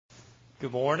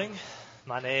Good morning.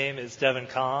 My name is Devin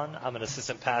Kahn. I'm an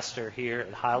assistant pastor here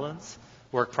at Highlands.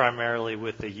 Work primarily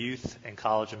with the youth and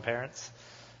college and parents.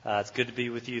 It's good to be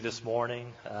with you this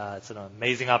morning. It's an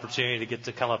amazing opportunity to get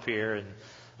to come up here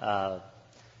and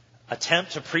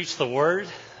attempt to preach the Word.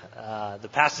 The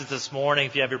passage this morning,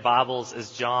 if you have your Bibles,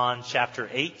 is John chapter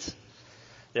 8.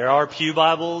 There are pew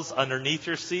Bibles underneath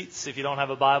your seats if you don't have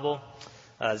a Bible.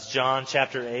 It's John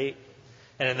chapter 8.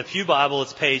 And in the pew Bible,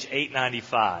 it's page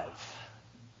 895.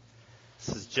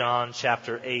 This is John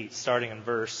chapter 8, starting in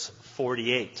verse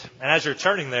 48. And as you're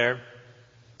turning there,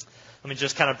 let me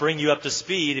just kind of bring you up to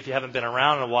speed if you haven't been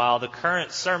around in a while. The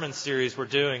current sermon series we're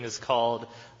doing is called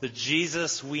The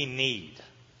Jesus We Need.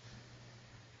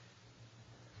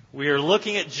 We are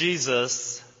looking at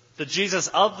Jesus, the Jesus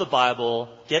of the Bible,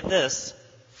 get this,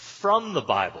 from the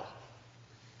Bible.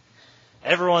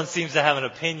 Everyone seems to have an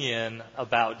opinion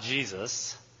about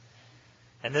Jesus.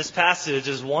 And this passage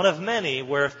is one of many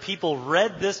where if people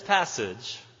read this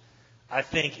passage, I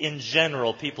think in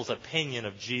general people's opinion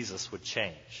of Jesus would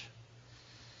change.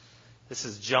 This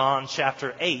is John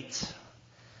chapter 8,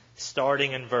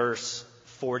 starting in verse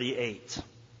 48.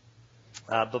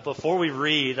 But before we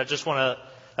read, I just want to,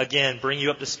 again, bring you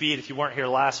up to speed. If you weren't here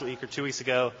last week or 2 weeks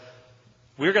ago,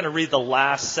 we're going to read the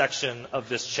last section of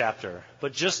this chapter.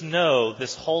 But just know,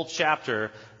 this whole chapter,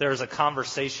 there's a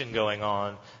conversation going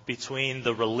on between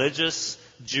the religious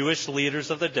Jewish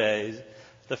leaders of the day,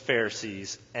 the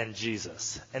Pharisees, and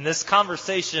Jesus. And this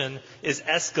conversation is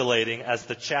escalating as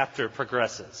the chapter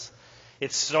progresses.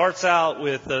 It starts out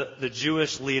with the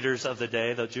Jewish leaders of the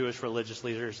day, the Jewish religious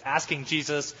leaders, asking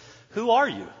Jesus, "Who are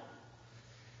you?"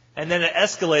 And then it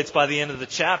escalates by the end of the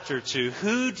chapter to,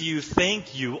 "Who do you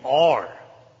think you are?"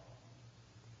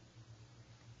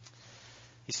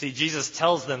 You see, Jesus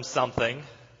tells them something.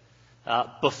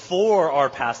 Before our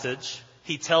passage,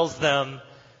 he tells them,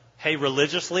 "Hey,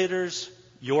 religious leaders,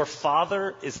 your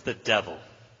father is the devil."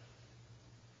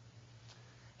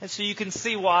 And so you can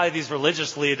see why these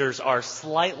religious leaders are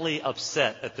slightly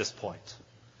upset at this point.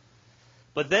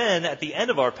 But then, at the end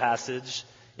of our passage,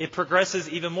 it progresses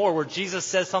even more, where Jesus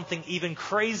says something even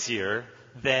crazier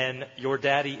than "your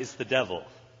daddy is the devil."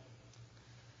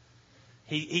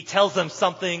 He tells them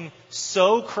something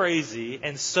so crazy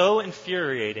and so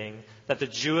infuriating that the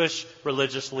Jewish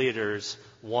religious leaders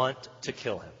want to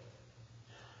kill him.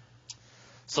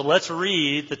 So let's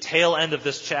read the tail end of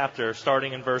this chapter,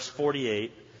 starting in verse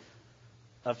 48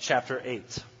 of chapter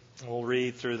 8. And we'll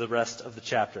read through the rest of the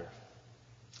chapter.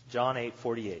 John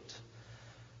 8:48.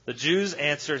 The Jews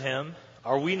answered him,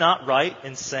 "Are we not right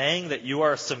in saying that you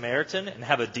are a Samaritan and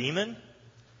have a demon?"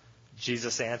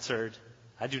 Jesus answered,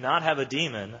 "I do not have a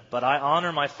demon, but I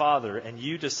honor my Father, and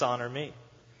you dishonor me.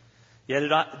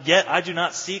 Yet I do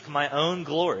not seek my own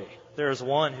glory. There is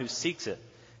one who seeks it,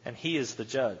 and he is the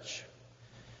judge.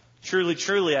 Truly,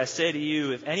 truly, I say to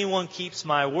you, if anyone keeps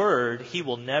my word, he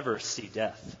will never see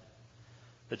death."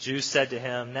 The Jews said to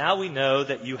him, "Now we know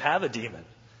that you have a demon.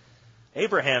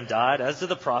 Abraham died, as did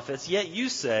the prophets, yet you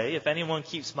say, if anyone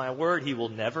keeps my word, he will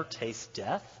never taste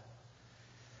death?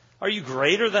 Are you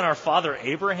greater than our father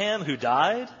Abraham, who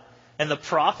died? And the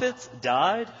prophets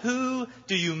died? Who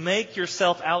do you make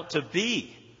yourself out to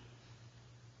be?"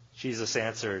 Jesus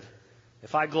answered,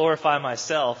 "If I glorify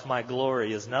myself, my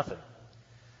glory is nothing.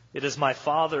 It is my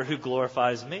Father who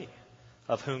glorifies me,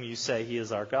 of whom you say he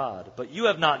is our God. But you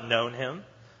have not known him.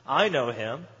 I know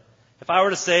him. If I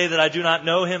were to say that I do not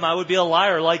know him, I would be a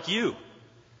liar like you.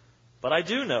 But I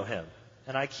do know him,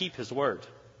 and I keep his word.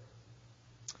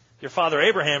 Your father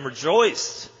Abraham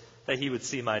rejoiced that he would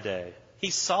see my day.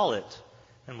 He saw it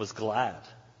and was glad."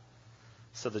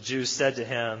 So the Jews said to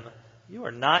him, "You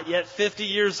are not yet 50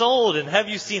 years old, and have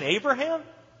you seen Abraham?"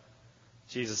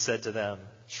 Jesus said to them,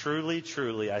 "Truly,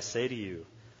 truly, I say to you,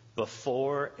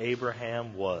 before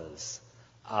Abraham was,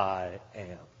 I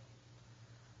am."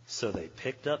 So they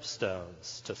picked up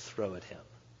stones to throw at him.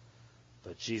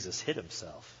 But Jesus hid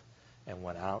himself and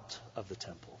went out of the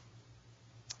temple.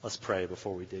 Let's pray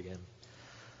before we dig in.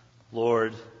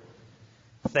 Lord,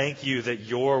 thank you that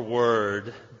your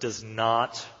word does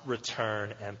not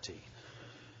return empty.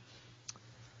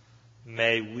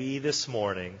 May we this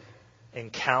morning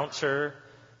encounter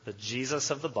the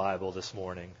Jesus of the Bible this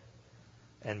morning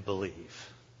and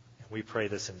believe. And we pray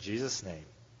this in Jesus' name.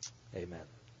 Amen.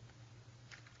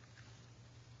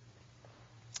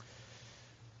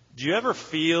 Do you ever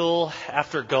feel,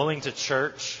 after going to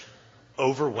church,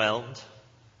 overwhelmed?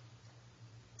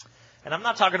 And I'm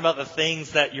not talking about the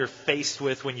things that you're faced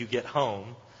with when you get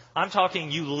home. I'm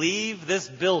talking you leave this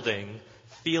building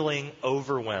feeling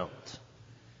overwhelmed.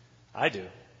 I do.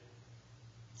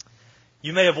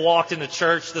 You may have walked into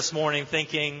church this morning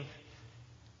thinking,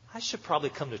 I should probably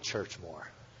come to church more.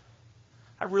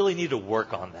 I really need to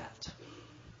work on that.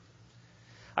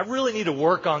 I really need to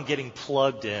work on getting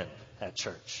plugged in at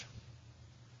church.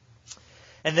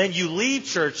 And then you leave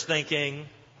church thinking,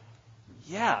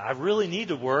 yeah, I really need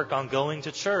to work on going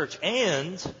to church,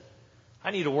 and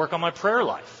I need to work on my prayer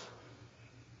life.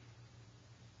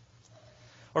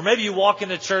 Or maybe you walk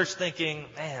into church thinking,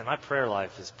 man, my prayer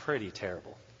life is pretty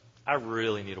terrible. I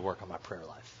really need to work on my prayer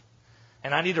life.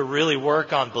 And I need to really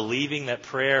work on believing that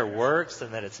prayer works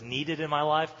and that it's needed in my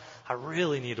life. I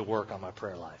really need to work on my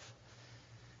prayer life.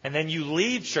 And then you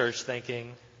leave church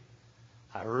thinking,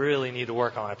 I really need to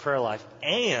work on my prayer life,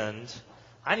 and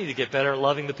I need to get better at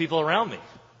loving the people around me.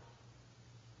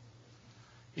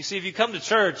 You see, if you come to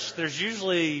church, there's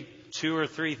usually 2 or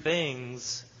 3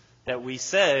 things that we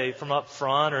say from up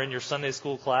front or in your Sunday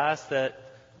school class that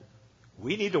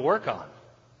we need to work on.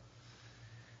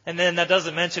 And then that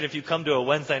doesn't mention if you come to a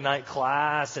Wednesday night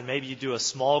class and maybe you do a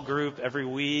small group every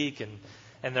week,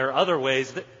 and there are other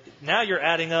ways that now you're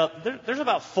adding up. There's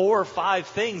about 4 or 5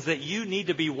 things that you need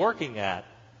to be working at.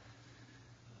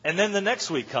 And then the next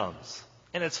week comes,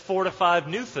 and it's 4 to 5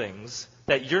 new things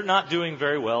that you're not doing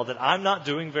very well, that I'm not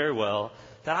doing very well,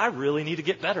 that I really need to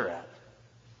get better at.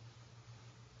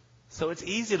 So it's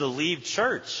easy to leave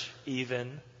church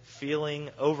even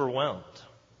feeling overwhelmed.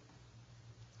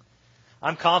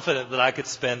 I'm confident that I could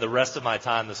spend the rest of my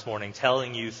time this morning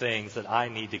telling you things that I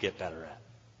need to get better at.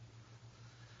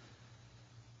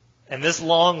 And this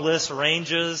long list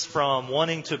ranges from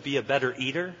wanting to be a better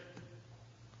eater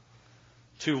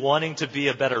to wanting to be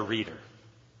a better reader.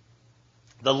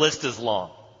 The list is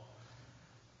long.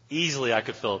 Easily I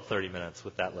could fill up 30 minutes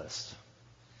with that list.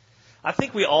 I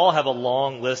think we all have a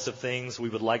long list of things we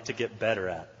would like to get better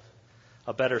at.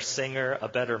 A better singer, a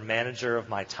better manager of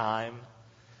my time,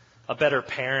 a better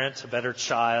parent, a better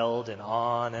child, and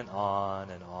on and on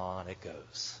and on it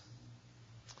goes.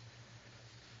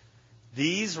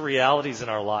 These realities in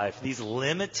our life, these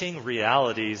limiting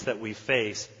realities that we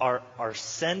face are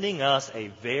sending us a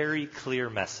very clear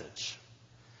message.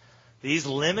 These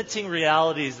limiting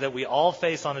realities that we all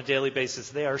face on a daily basis,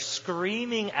 they are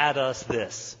screaming at us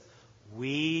this: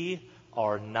 we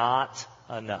are not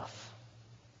enough.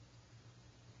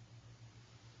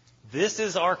 This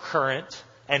is our current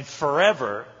and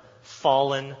forever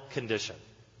fallen condition.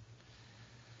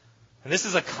 And this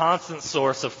is a constant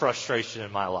source of frustration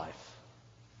in my life.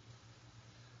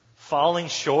 Falling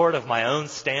short of my own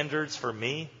standards for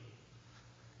me,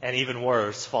 and even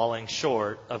worse, falling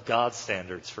short of God's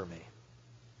standards for me.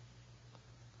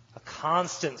 A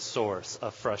constant source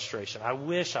of frustration. I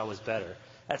wish I was better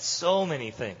at so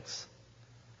many things.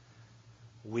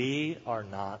 We are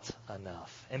not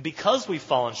enough. And because we've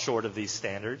fallen short of these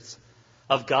standards,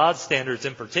 of God's standards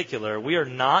in particular, we are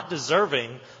not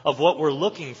deserving of what we're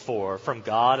looking for from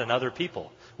God and other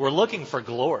people. We're looking for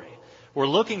glory. We're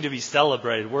looking to be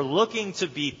celebrated. We're looking to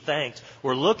be thanked.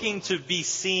 We're looking to be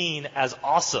seen as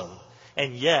awesome.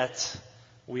 And yet,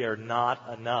 we are not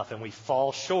enough. And we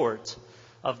fall short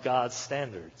of God's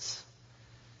standards.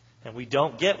 And we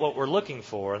don't get what we're looking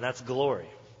for, and that's glory.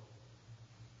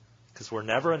 Because we're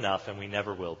never enough, and we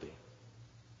never will be.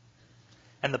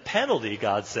 And the penalty,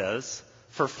 God says,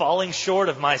 for falling short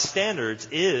of my standards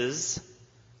is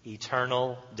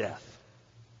eternal death.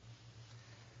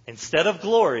 Instead of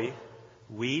glory,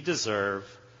 we deserve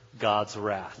God's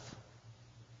wrath.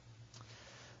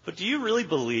 But do you really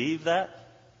believe that?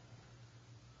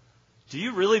 Do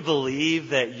you really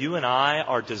believe that you and I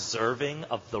are deserving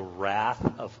of the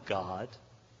wrath of God?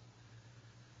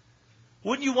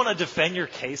 Wouldn't you want to defend your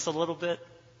case a little bit?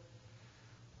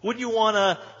 Wouldn't you want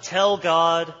to tell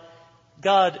God,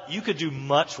 God, you could do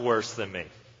much worse than me?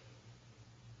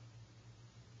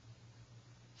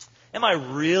 Am I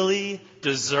really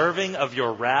deserving of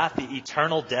your wrath, the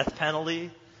eternal death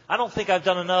penalty? I don't think I've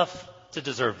done enough to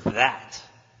deserve that.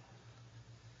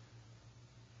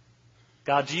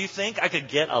 God, do you think I could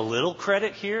get a little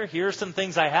credit here? Here are some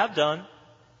things I have done.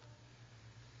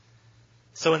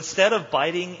 So instead of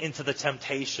biting into the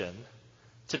temptation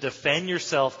to defend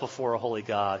yourself before a holy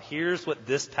God, here's what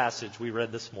this passage we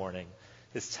read this morning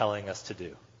is telling us to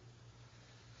do.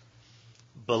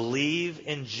 Believe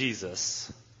in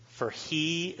Jesus, for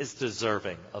he is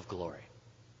deserving of glory.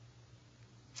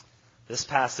 This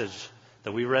passage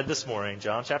that we read this morning,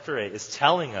 John chapter 8, is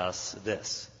telling us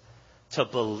this: to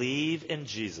believe in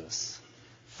Jesus,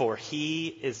 for he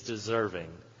is deserving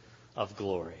of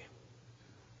glory.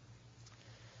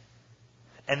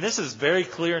 And this is very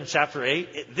clear in chapter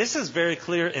 8. This is very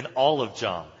clear in all of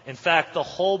John. In fact, the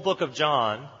whole book of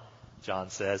John John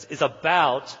says, is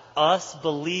about us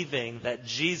believing that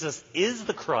Jesus is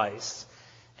the Christ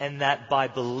and that by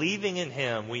believing in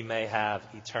him we may have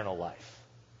eternal life,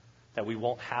 that we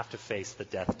won't have to face the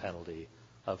death penalty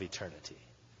of eternity.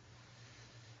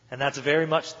 And that's very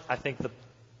much, I think,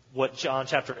 what John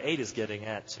chapter 8 is getting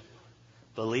at too.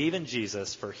 Believe in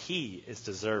Jesus, for he is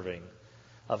deserving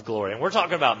of glory. And we're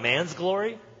talking about man's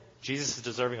glory. Jesus is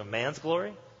deserving of man's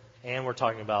glory. And we're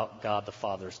talking about God the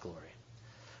Father's glory.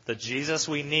 The Jesus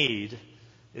we need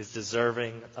is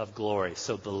deserving of glory.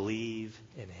 So believe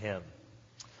in him.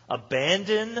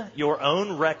 Abandon your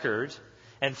own record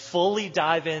and fully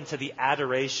dive into the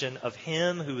adoration of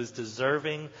him who is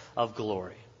deserving of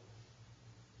glory.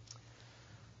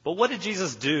 But what did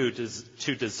Jesus do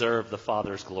to deserve the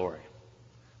Father's glory?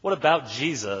 What about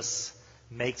Jesus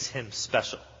makes him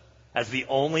special as the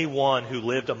only one who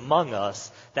lived among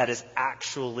us that is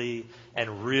actually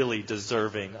and really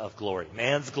deserving of glory?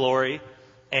 Man's glory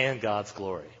and God's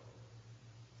glory.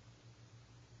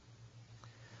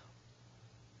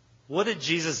 What did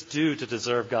Jesus do to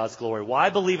deserve God's glory?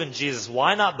 Why believe in Jesus?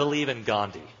 Why not believe in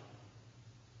Gandhi?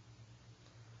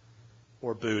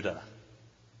 Or Buddha?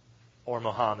 Or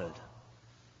Muhammad?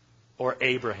 Or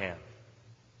Abraham?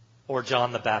 Or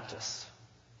John the Baptist?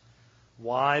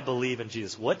 Why believe in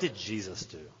Jesus? What did Jesus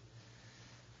do?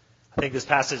 I think this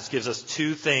passage gives us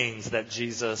two things that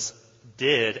Jesus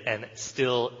did and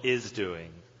still is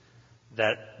doing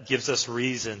that gives us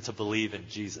reason to believe in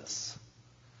Jesus.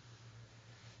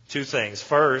 Two things.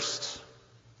 First,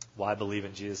 why believe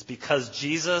in Jesus? Because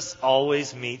Jesus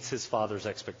always meets his Father's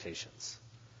expectations.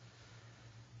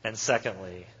 And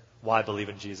secondly, why believe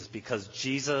in Jesus? Because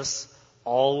Jesus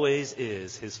always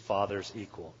is his Father's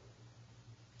equal.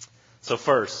 So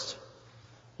first,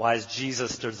 why is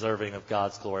Jesus deserving of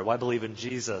God's glory? Why believe in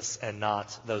Jesus and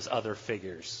not those other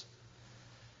figures?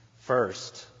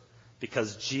 First,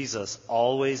 because Jesus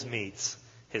always meets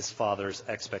his Father's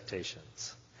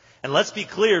expectations. And let's be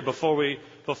clear before we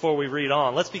read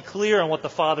on. Let's be clear on what the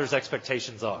Father's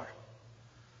expectations are,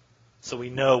 so we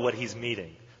know what he's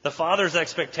meeting. The Father's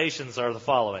expectations are the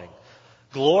following.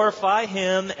 Glorify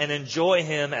him and enjoy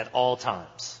him at all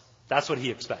times. That's what he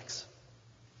expects.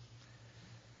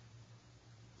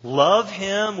 Love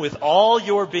him with all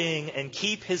your being and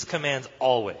keep his commands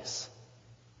always.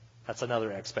 That's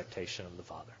another expectation of the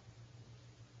Father.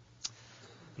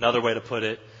 Another way to put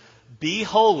it, be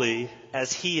holy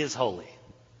as he is holy.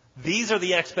 These are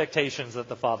the expectations that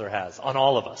the Father has on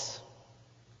all of us.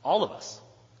 All of us.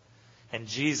 And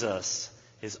Jesus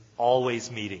is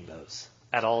always meeting those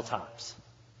at all times.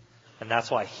 And that's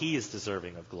why he is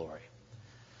deserving of glory.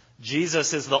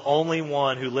 Jesus is the only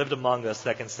one who lived among us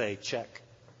that can say, check,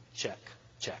 check,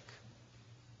 check.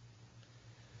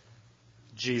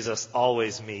 Jesus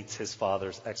always meets his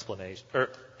Father's expectations.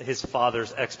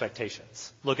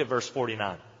 Look at verse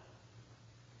 49.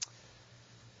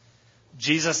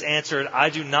 Jesus answered,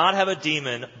 I do not have a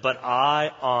demon, but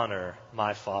I honor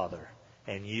my Father,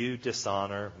 and you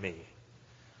dishonor me.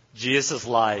 Jesus'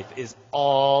 life is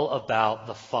all about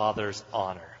the Father's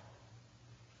honor.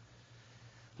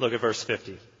 Look at verse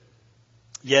 50.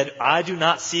 Yet I do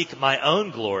not seek my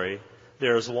own glory.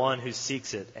 There is one who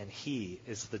seeks it, and he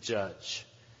is the judge.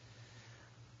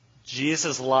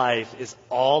 Jesus' life is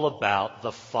all about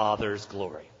the Father's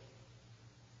glory.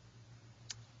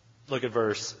 Look at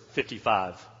verse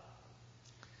 55.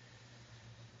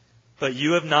 But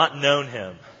you have not known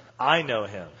him. I know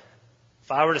him.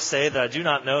 If I were to say that I do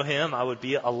not know him, I would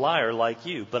be a liar like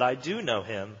you. But I do know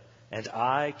him, and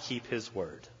I keep his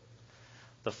word.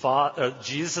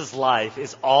 Jesus' life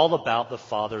is all about the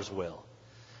Father's will.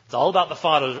 It's all about the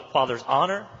Father's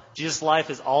honor. Jesus' life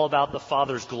is all about the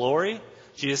Father's glory.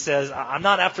 Jesus says, I'm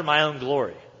not after my own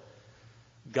glory.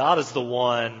 God is the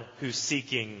one who's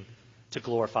seeking to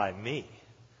glorify me.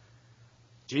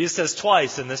 Jesus says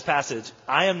twice in this passage,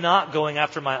 I am not going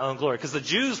after my own glory. Because the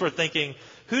Jews were thinking,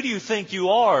 who do you think you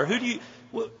are?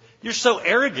 You're so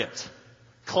arrogant,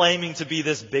 claiming to be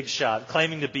this big shot,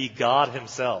 claiming to be God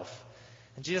himself.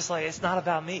 And Jesus is like, it's not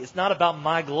about me. It's not about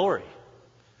my glory.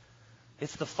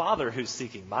 It's the Father who's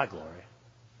seeking my glory.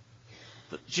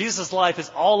 Jesus' life is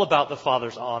all about the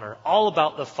Father's honor, all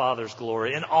about the Father's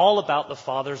glory, and all about the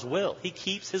Father's will. He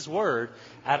keeps his word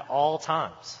at all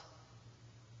times.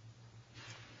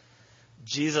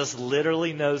 Jesus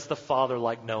literally knows the Father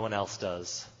like no one else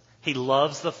does. He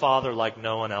loves the Father like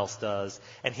no one else does,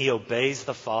 and he obeys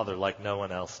the Father like no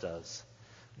one else does.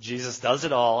 Jesus does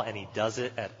it all, and he does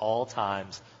it at all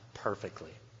times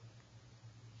perfectly.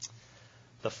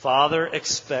 The Father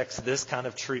expects this kind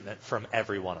of treatment from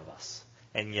every one of us.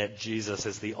 And yet Jesus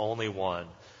is the only one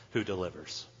who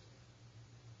delivers.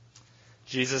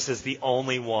 Jesus is the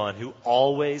only one who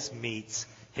always meets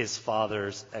his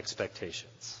Father's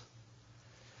expectations.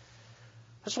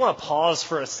 I just want to pause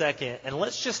for a second and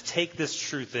let's just take this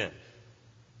truth in.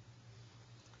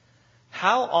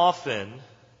 How often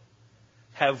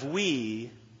have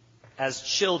we, as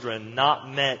children,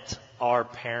 not met our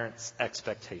parents'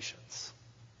 expectations?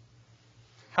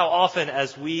 How often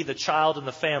has we, the child in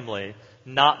the family,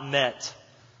 not met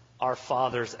our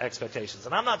father's expectations?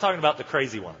 And I'm not talking about the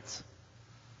crazy ones.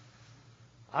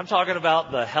 I'm talking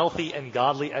about the healthy and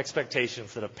godly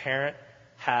expectations that a parent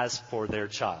has for their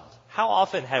child. How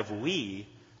often have we,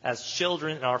 as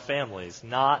children in our families,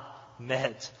 not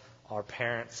met our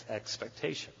parents'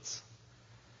 expectations?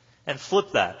 And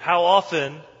flip that. How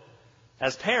often,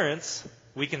 as parents,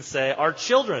 we can say our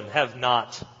children have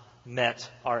not met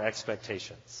our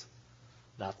expectations?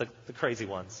 Not the crazy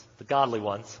ones, the godly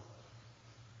ones.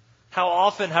 How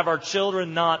often have our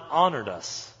children not honored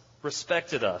us,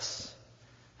 respected us?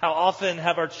 How often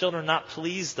have our children not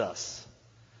pleased us?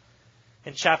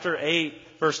 In chapter 8,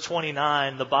 verse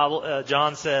 29, the Bible,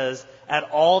 John says, at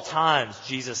all times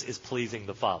Jesus is pleasing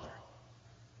the Father.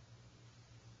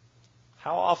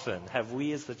 How often have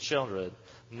we as the children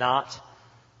not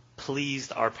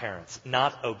pleased our parents,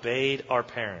 not obeyed our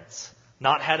parents,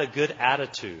 not had a good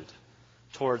attitude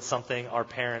towards something our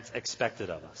parents expected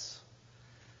of us?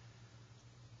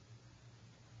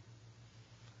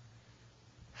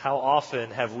 How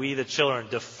often have we, the children,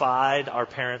 defied our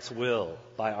parents' will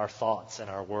by our thoughts and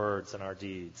our words and our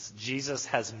deeds? Jesus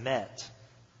has met.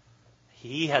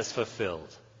 He has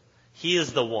fulfilled. He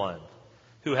is the one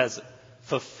who has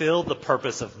fulfilled the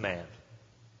purpose of man.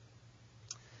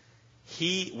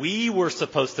 We were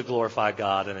supposed to glorify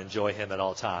God and enjoy Him at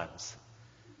all times.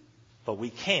 But we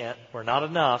can't. We're not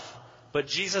enough. But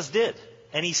Jesus did.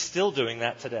 And He's still doing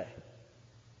that today.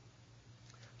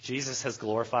 Jesus has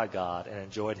glorified God and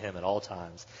enjoyed Him at all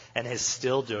times and is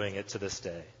still doing it to this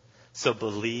day. So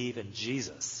believe in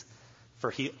Jesus, for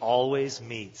He always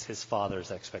meets His Father's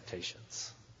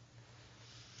expectations.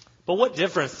 But what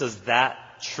difference does that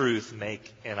truth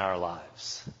make in our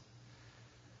lives?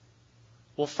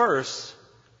 Well, first,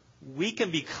 we can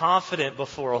be confident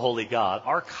before a holy God.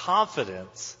 Our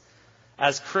confidence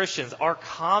as Christians, our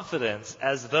confidence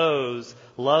as those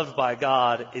loved by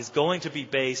God is going to be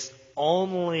based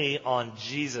only on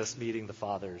Jesus meeting the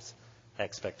Father's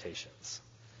expectations.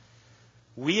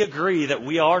 We agree that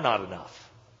we are not enough.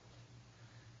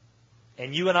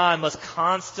 And you and I must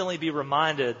constantly be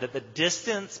reminded that the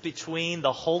distance between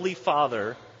the Holy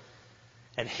Father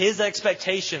and His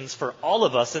expectations for all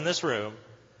of us in this room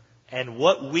and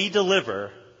what we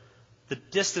deliver, the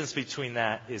distance between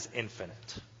that is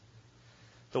infinite.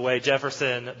 The way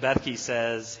Jefferson Bethke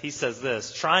says, he says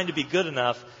this: trying to be good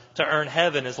enough to earn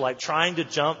heaven is like trying to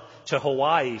jump to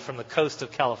Hawaii from the coast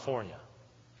of California.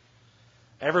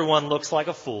 Everyone looks like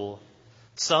a fool.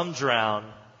 Some drown.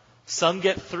 Some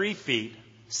get 3 feet.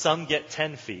 Some get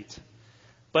 10 feet.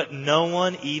 But no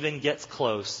one even gets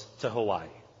close to Hawaii.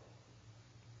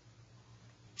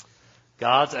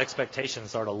 God's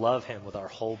expectations are to love Him with our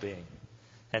whole being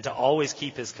and to always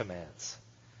keep His commands.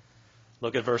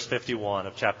 Look at verse 51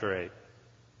 of chapter 8.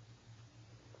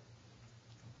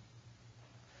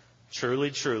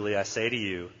 Truly, truly, I say to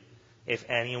you, if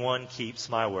anyone keeps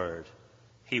my word,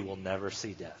 he will never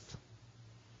see death.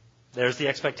 There's the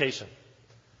expectation.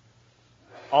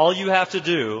 All you have to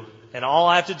do, and all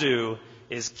I have to do,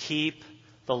 is keep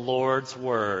the Lord's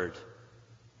word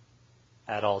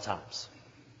at all times.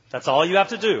 That's all you have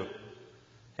to do.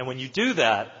 And when you do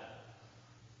that,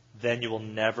 then you will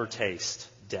never taste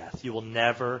death. You will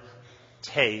never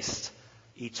taste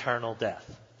eternal death.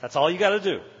 That's all you got to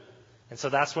do. And so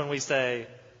that's when we say,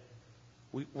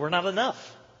 we're not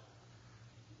enough.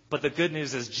 But the good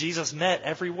news is Jesus met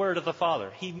every word of the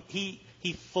Father.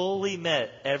 He fully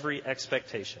met every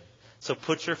expectation. So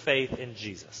put your faith in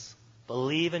Jesus.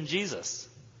 Believe in Jesus.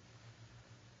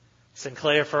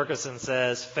 Sinclair Ferguson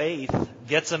says, faith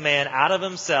gets a man out of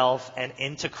himself and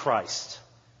into Christ.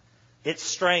 Its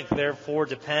strength, therefore,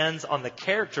 depends on the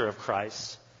character of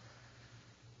Christ.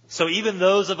 So even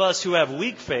those of us who have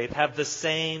weak faith have the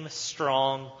same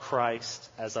strong Christ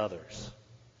as others.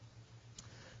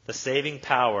 The saving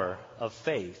power of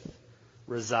faith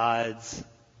resides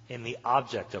in the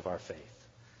object of our faith.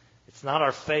 It's not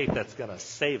our faith that's going to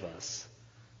save us.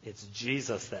 It's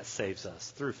Jesus that saves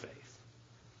us through faith.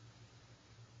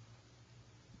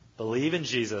 Believe in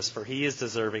Jesus, for He is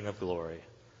deserving of glory.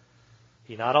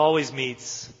 He not always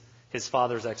meets His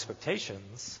Father's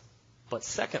expectations, but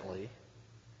secondly,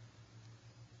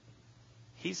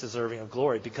 He's deserving of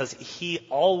glory because He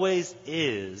always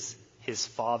is His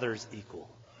Father's equal.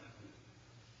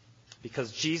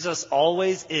 because Jesus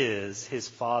always is his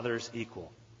Father's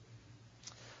equal.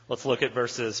 Let's look at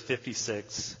verses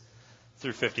 56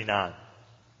 through 59.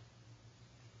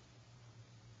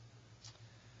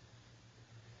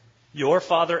 Your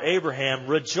father Abraham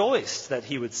rejoiced that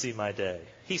he would see my day.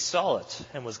 He saw it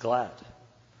and was glad.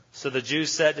 So the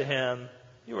Jews said to him,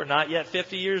 you are not yet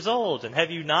 50 years old, and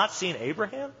have you not seen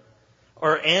Abraham?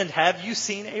 And have you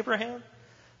seen Abraham?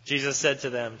 Jesus said to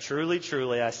them, truly,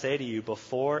 truly, I say to you,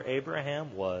 before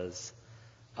Abraham was,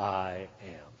 I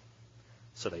am.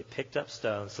 So they picked up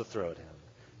stones to throw at him,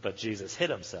 but Jesus hid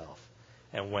himself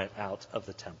and went out of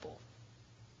the temple.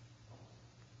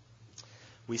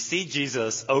 We see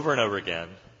Jesus over and over again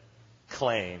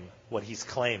claim what he's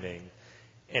claiming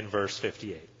in verse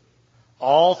 58.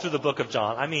 All through the book of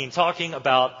John. I mean, talking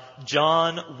about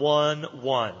John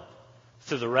 1:1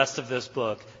 through the rest of this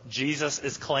book, Jesus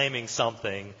is claiming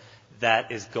something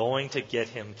that is going to get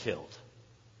him killed.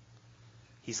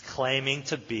 He's claiming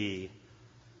to be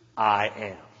I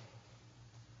am.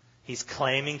 He's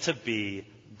claiming to be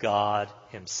God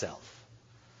himself.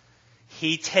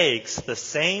 He takes the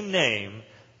same name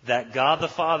that God the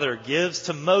Father gives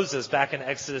to Moses back in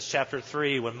Exodus chapter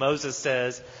 3 when Moses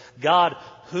says, God,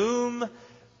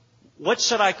 what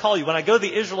should I call you? When I go to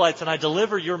the Israelites and I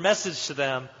deliver your message to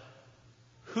them,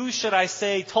 who should I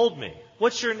say told me?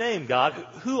 What's your name, God?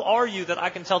 Who are you that I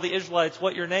can tell the Israelites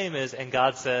what your name is? And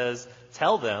God says,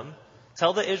 tell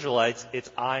the Israelites,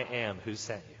 it's I am who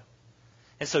sent you.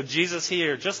 And so Jesus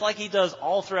here, just like he does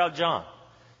all throughout John,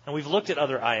 and we've looked at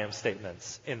other I am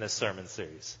statements in this sermon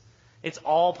series, it's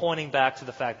all pointing back to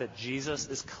the fact that Jesus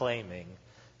is claiming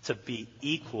to be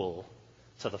equal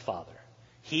to the Father.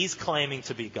 He's claiming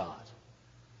to be God.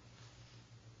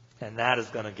 And that is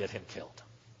going to get him killed.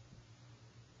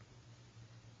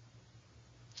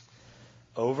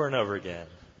 Over and over again,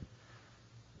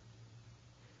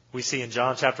 we see in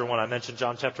John chapter 1, I mentioned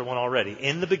John chapter 1 already,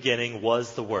 in the beginning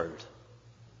was the Word.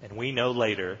 And we know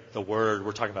later the Word,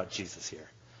 we're talking about Jesus here.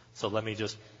 So let me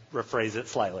just rephrase it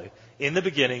slightly. In the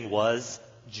beginning was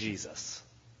Jesus.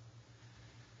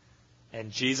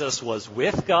 And Jesus was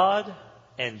with God,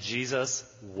 and Jesus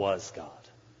was God.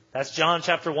 That's John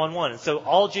chapter 1:1. And so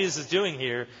all Jesus is doing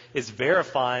here is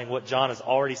verifying what John has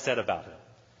already said about him.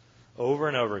 Over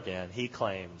and over again, he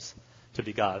claims to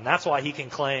be God. And that's why he can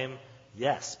claim,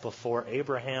 yes, before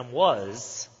Abraham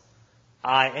was,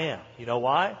 I am. You know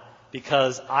why?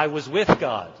 Because I was with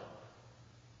God.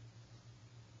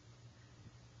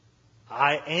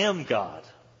 I am God.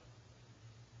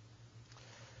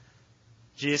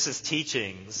 Jesus'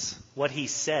 teachings, what he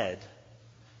said,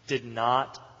 did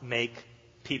not make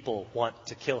people want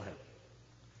to kill him.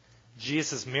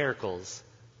 Jesus' miracles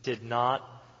did not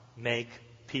make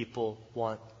people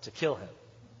want to kill him.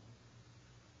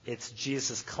 It's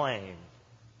Jesus' claim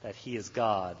that he is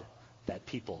God that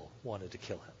people wanted to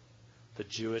kill him. The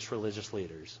Jewish religious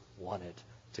leaders wanted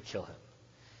to kill him.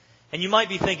 And you might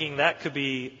be thinking that could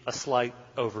be a slight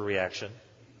overreaction,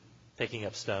 picking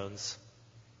up stones,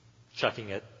 chucking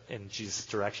it in Jesus'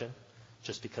 direction,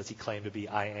 just because he claimed to be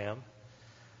I am.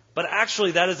 But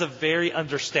actually, that is a very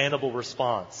understandable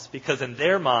response, because in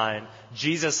their mind,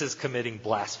 Jesus is committing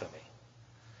blasphemy.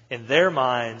 In their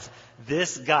minds,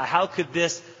 this guy, how could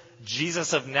this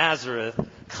Jesus of Nazareth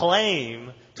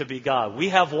claim to be God? We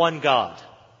have one God.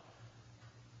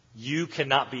 You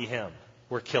cannot be him.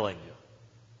 We're killing you.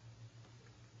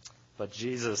 But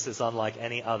Jesus is unlike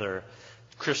any other.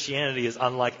 Christianity is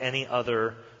unlike any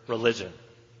other religion.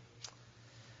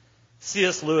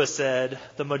 C.S. Lewis said,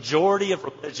 the majority of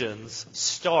religions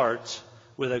start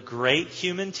with a great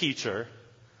human teacher,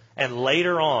 and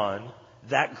later on,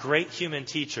 that great human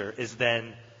teacher is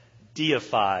then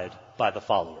deified by the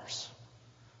followers.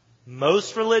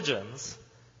 Most religions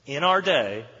in our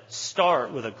day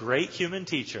start with a great human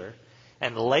teacher,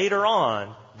 and later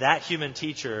on, that human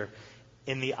teacher,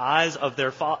 in the eyes of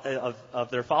their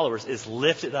followers, is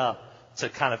lifted up to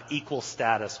kind of equal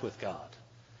status with God.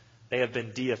 They have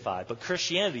been deified. But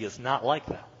Christianity is not like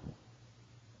that.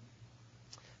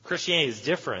 Christianity is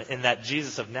different in that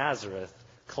Jesus of Nazareth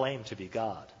claimed to be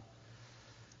God.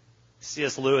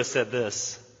 C.S. Lewis said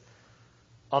this,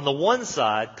 on the one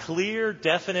side, clear,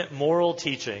 definite moral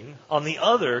teaching. On the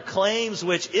other, claims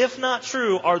which, if not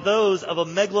true, are those of a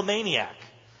megalomaniac,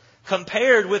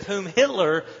 compared with whom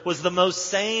Hitler was the most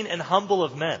sane and humble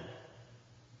of men.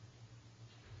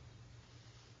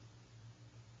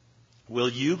 Will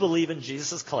you believe in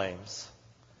Jesus' claims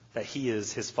that he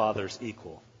is his Father's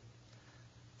equal?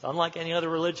 It's unlike any other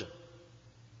religion.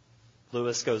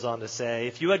 Lewis goes on to say,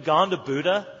 if you had gone to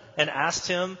Buddha and asked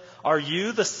him, are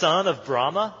you the son of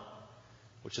Brahma?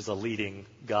 which is a leading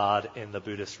god in the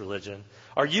Buddhist religion.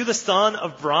 Are you the son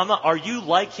of Brahma? Are you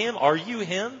like him? Are you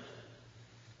him?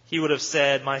 He would have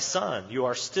said, my son, you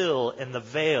are still in the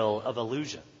veil of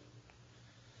illusion.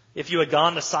 If you had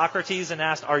gone to Socrates and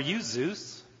asked, are you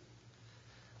Zeus?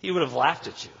 He would have laughed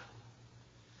at you.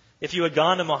 If you had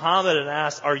gone to Muhammad and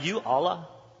asked, are you Allah?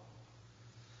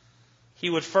 He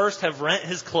would first have rent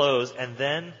his clothes and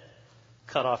then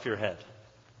cut off your head.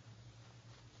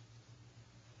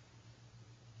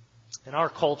 In our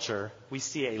culture, we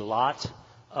see a lot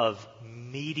of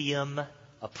medium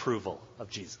approval of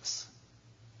Jesus.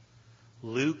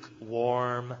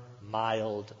 Lukewarm,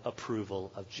 mild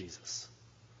approval of Jesus.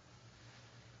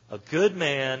 A good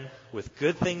man with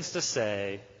good things to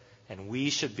say, and we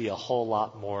should be a whole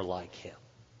lot more like him.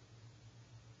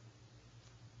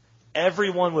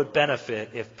 Everyone would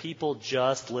benefit if people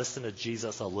just listen to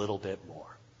Jesus a little bit more.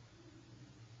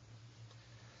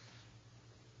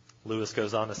 Lewis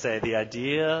goes on to say, the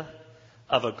idea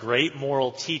of a great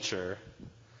moral teacher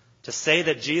to say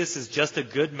that Jesus is just a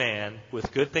good man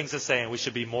with good things to say and we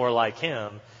should be more like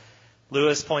him,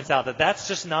 Lewis points out that that's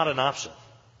just not an option.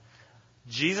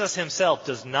 Jesus himself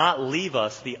does not leave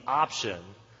us the option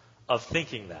of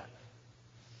thinking that.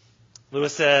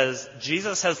 Lewis says,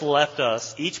 Jesus has left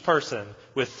us, each person,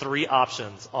 with three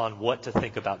options on what to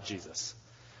think about Jesus.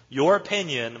 Your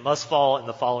opinion must fall in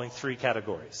the following three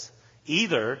categories.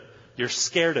 Either you're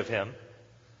scared of him,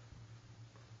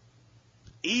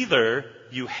 either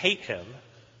you hate him,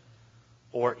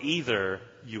 or either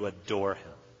you adore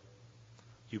him.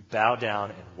 You bow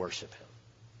down and worship him.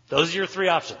 Those are your three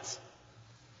options.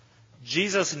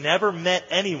 Jesus never met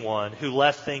anyone who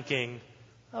left thinking,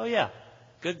 oh yeah,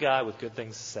 good guy with good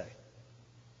things to say.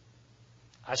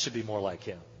 I should be more like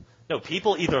him. No,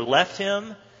 people either left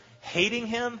him hating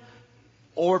him,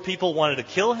 or people wanted to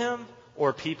kill him,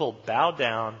 or people bowed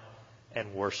down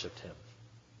and worshiped him.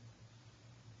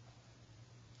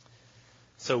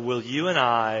 So will you and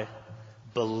I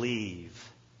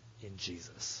believe in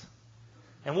Jesus?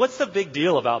 And what's the big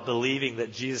deal about believing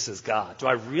that Jesus is God? Do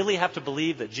I really have to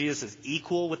believe that Jesus is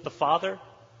equal with the Father?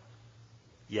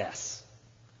 Yes.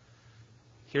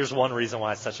 Here's one reason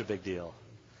why it's such a big deal.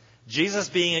 Jesus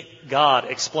being God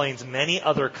explains many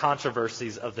other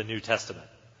controversies of the New Testament.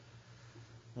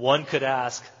 One could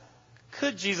ask,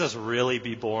 could Jesus really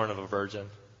be born of a virgin?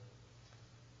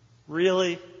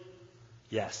 Really?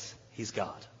 Yes, he's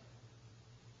God.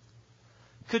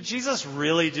 Could Jesus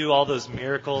really do all those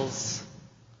miracles?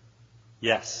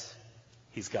 Yes,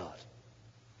 he's God.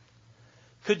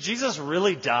 Could Jesus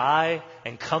really die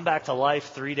and come back to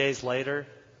life 3 days later?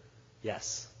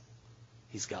 Yes,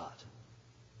 he's God.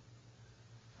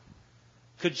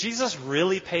 Could Jesus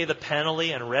really pay the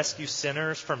penalty and rescue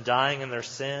sinners from dying in their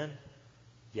sin?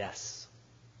 Yes,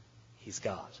 he's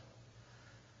God.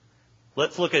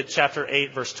 Let's look at chapter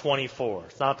 8, verse 24.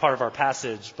 It's not part of our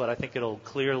passage, but I think it'll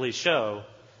clearly show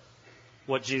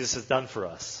what Jesus has done for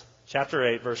us. Chapter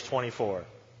 8, verse 24.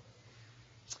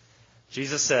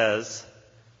 Jesus says,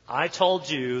 I told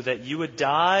you that you would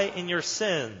die in your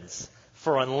sins,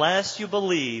 for unless you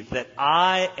believe that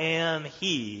I am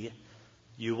He,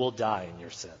 you will die in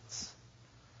your sins.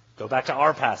 Go back to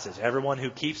our passage. Everyone who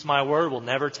keeps my word will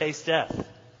never taste death.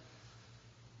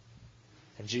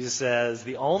 And Jesus says,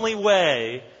 the only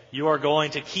way you are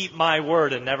going to keep my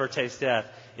word and never taste death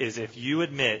is if you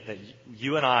admit that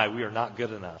you and I, we are not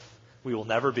good enough. We will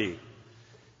never be.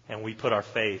 And we put our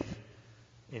faith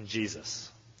in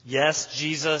Jesus. Yes,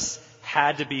 Jesus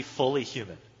had to be fully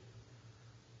human.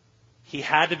 He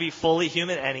had to be fully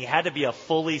human, and he had to be a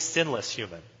fully sinless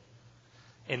human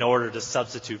in order to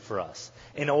substitute for us.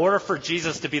 In order for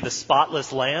Jesus to be the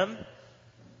spotless lamb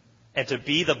and to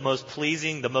be the most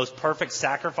pleasing, the most perfect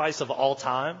sacrifice of all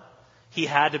time, he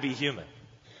had to be human.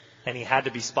 And he had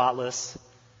to be spotless,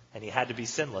 and he had to be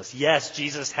sinless. Yes,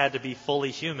 Jesus had to be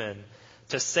fully human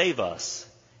to save us.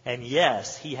 And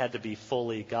yes, he had to be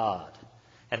fully God.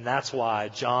 And that's why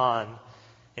John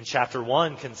in chapter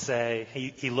 1 can say,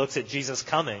 he looks at Jesus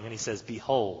coming and he says,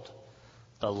 behold,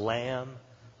 the Lamb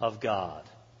of God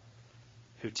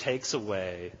who takes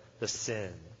away the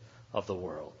sin of the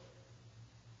world.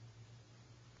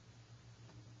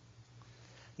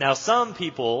 Now, some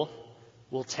people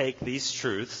will take these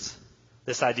truths,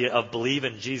 this idea of believe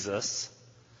in Jesus,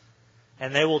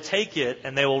 and they will take it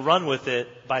and they will run with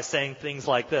it by saying things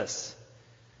like this.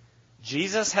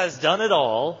 Jesus has done it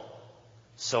all,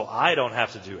 so I don't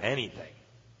have to do anything.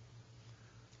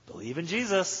 Believe in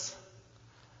Jesus.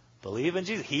 Believe in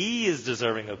Jesus. He is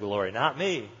deserving of glory, not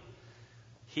me.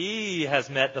 He has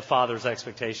met the Father's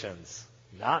expectations.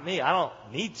 Not me. I don't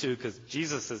need to because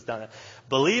Jesus has done it.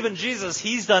 Believe in Jesus.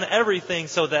 He's done everything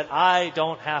so that I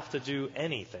don't have to do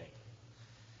anything.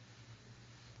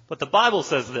 But the Bible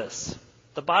says this.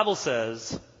 The Bible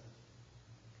says,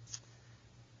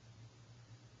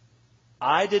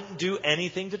 I didn't do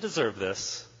anything to deserve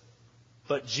this,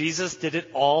 but Jesus did it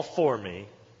all for me,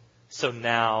 so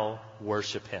now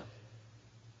worship Him.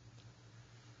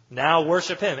 Now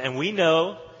worship Him. And we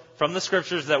know from the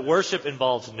Scriptures that worship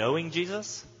involves knowing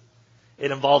Jesus.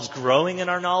 It involves growing in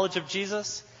our knowledge of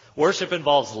Jesus. Worship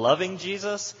involves loving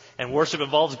Jesus. And worship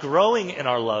involves growing in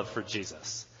our love for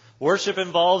Jesus. Worship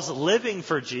involves living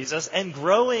for Jesus and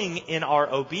growing in our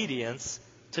obedience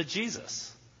to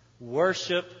Jesus.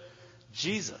 Worship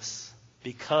Jesus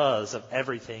because of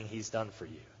everything He's done for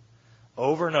you.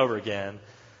 Over and over again,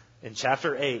 in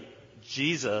chapter 8,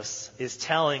 Jesus is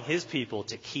telling His people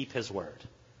to keep His word.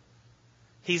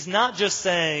 He's not just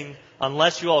saying,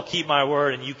 unless you all keep my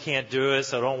word and you can't do it,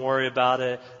 so don't worry about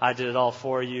it. I did it all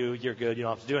for you. You're good. You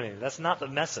don't have to do anything. That's not the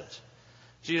message.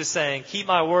 Jesus is saying, keep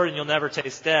my word and you'll never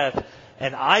taste death.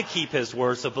 And I keep His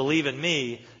word, so believe in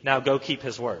me. Now go keep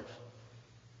His word.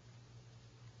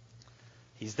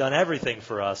 He's done everything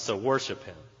for us, so worship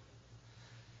Him.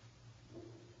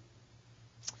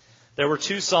 There were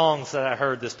 2 songs that I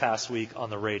heard this past week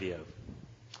on the radio.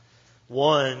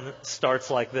 One starts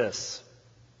like this.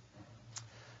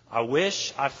 I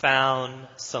wish I found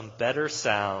some better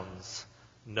sounds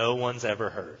no one's ever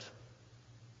heard.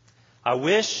 I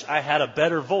wish I had a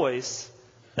better voice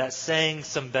that sang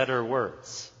some better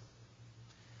words.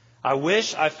 I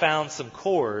wish I found some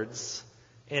chords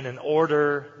in an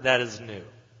order that is new.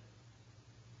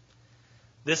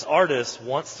 This artist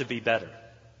wants to be better.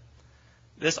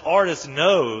 This artist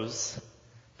knows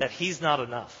that he's not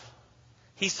enough.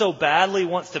 He so badly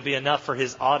wants to be enough for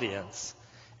his audience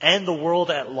and the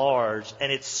world at large,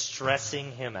 and it's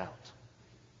stressing him out.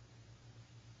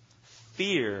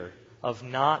 Fear of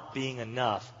not being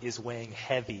enough is weighing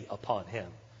heavy upon him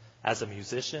as a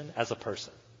musician, as a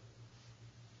person.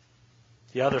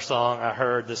 The other song I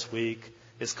heard this week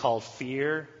is called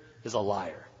Fear is a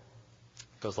Liar.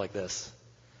 It goes like this.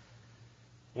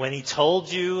 When he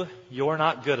told you you're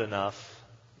not good enough,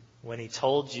 when he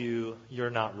told you you're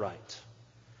not right,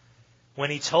 when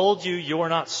he told you you're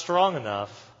not strong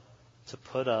enough to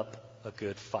put up a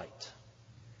good fight,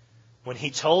 when he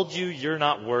told you you're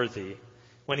not worthy,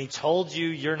 when he told you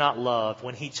you're not loved,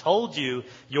 when he told you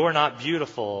you're not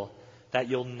beautiful, that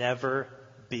you'll never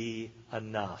be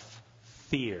enough.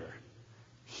 Fear.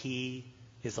 He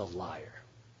is a liar.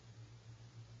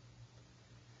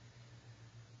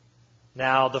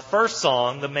 Now, the first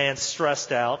song, the man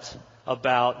stressed out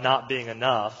about not being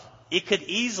enough,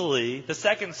 the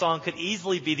second song could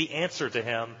easily be the answer to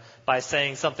him by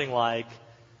saying something like,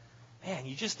 man,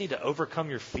 you just need to overcome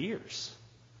your fears.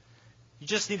 You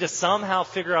just need to somehow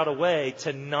figure out a way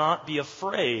to not be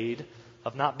afraid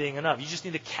of not being enough. You just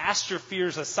need to cast your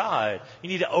fears aside. You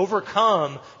need to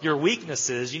overcome your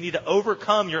weaknesses. You need to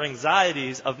overcome your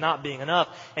anxieties of not being enough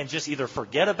and just either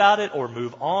forget about it or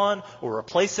move on or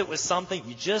replace it with something.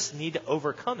 You just need to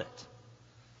overcome it.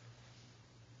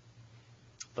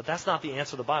 But that's not the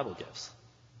answer the Bible gives.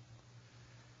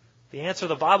 The answer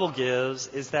the Bible gives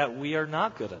is that we are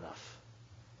not good enough.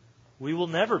 We will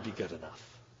never be good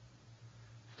enough.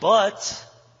 But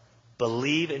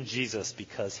believe in Jesus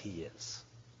because He is.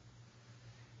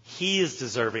 He is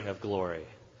deserving of glory.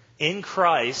 In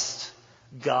Christ,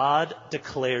 God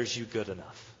declares you good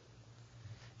enough.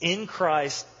 In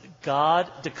Christ, God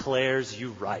declares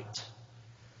you right.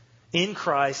 In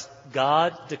Christ,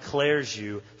 God declares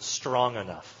you strong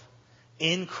enough.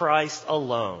 In Christ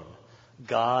alone,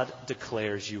 God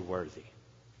declares you worthy.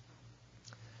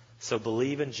 So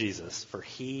believe in Jesus, for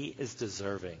He is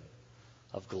deserving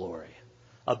of glory.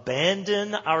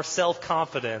 Abandon our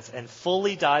self-confidence and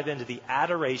fully dive into the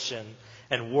adoration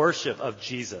and worship of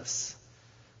Jesus,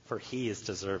 for He is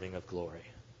deserving of glory.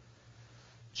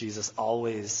 Jesus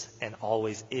always and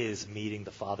always is meeting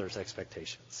the Father's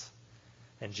expectations.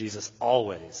 And Jesus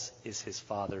always is His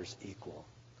Father's equal.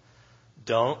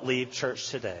 Don't leave church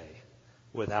today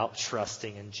without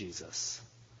trusting in Jesus.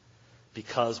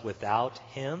 Because without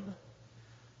Him,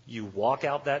 you walk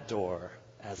out that door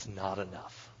as not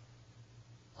enough.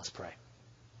 Let's pray.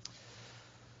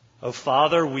 Oh,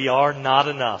 Father, we are not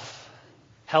enough.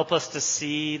 Help us to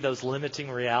see those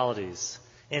limiting realities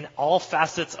in all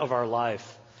facets of our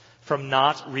life. From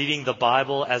not reading the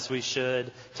Bible as we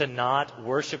should, to not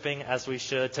worshiping as we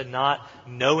should, to not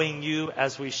knowing You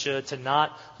as we should, to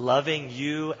not loving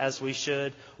You as we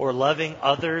should, or loving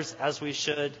others as we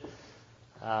should.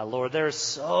 Lord, there's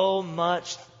so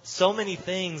many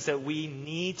things that we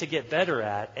need to get better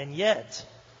at, and yet,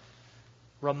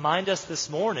 remind us this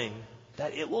morning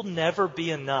that it will never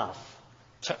be enough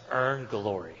to earn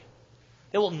glory.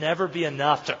 It will never be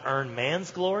enough to earn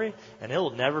man's glory, and it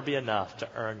will never be enough to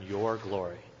earn your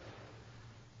glory.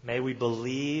 May we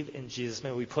believe in Jesus.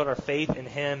 May we put our faith in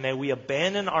Him. May we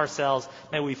abandon ourselves.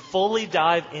 May we fully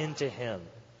dive into Him.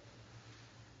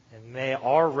 And may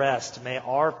our rest, may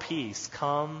our peace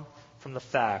come from the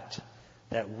fact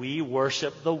that we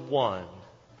worship the one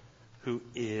who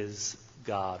is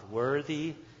God.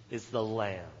 Worthy is the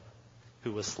Lamb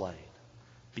who was slain.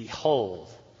 Behold,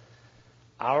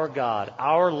 our God,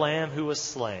 our Lamb who was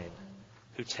slain,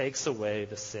 who takes away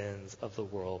the sins of the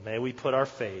world. May we put our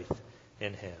faith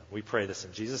in Him. We pray this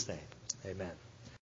in Jesus' name. Amen.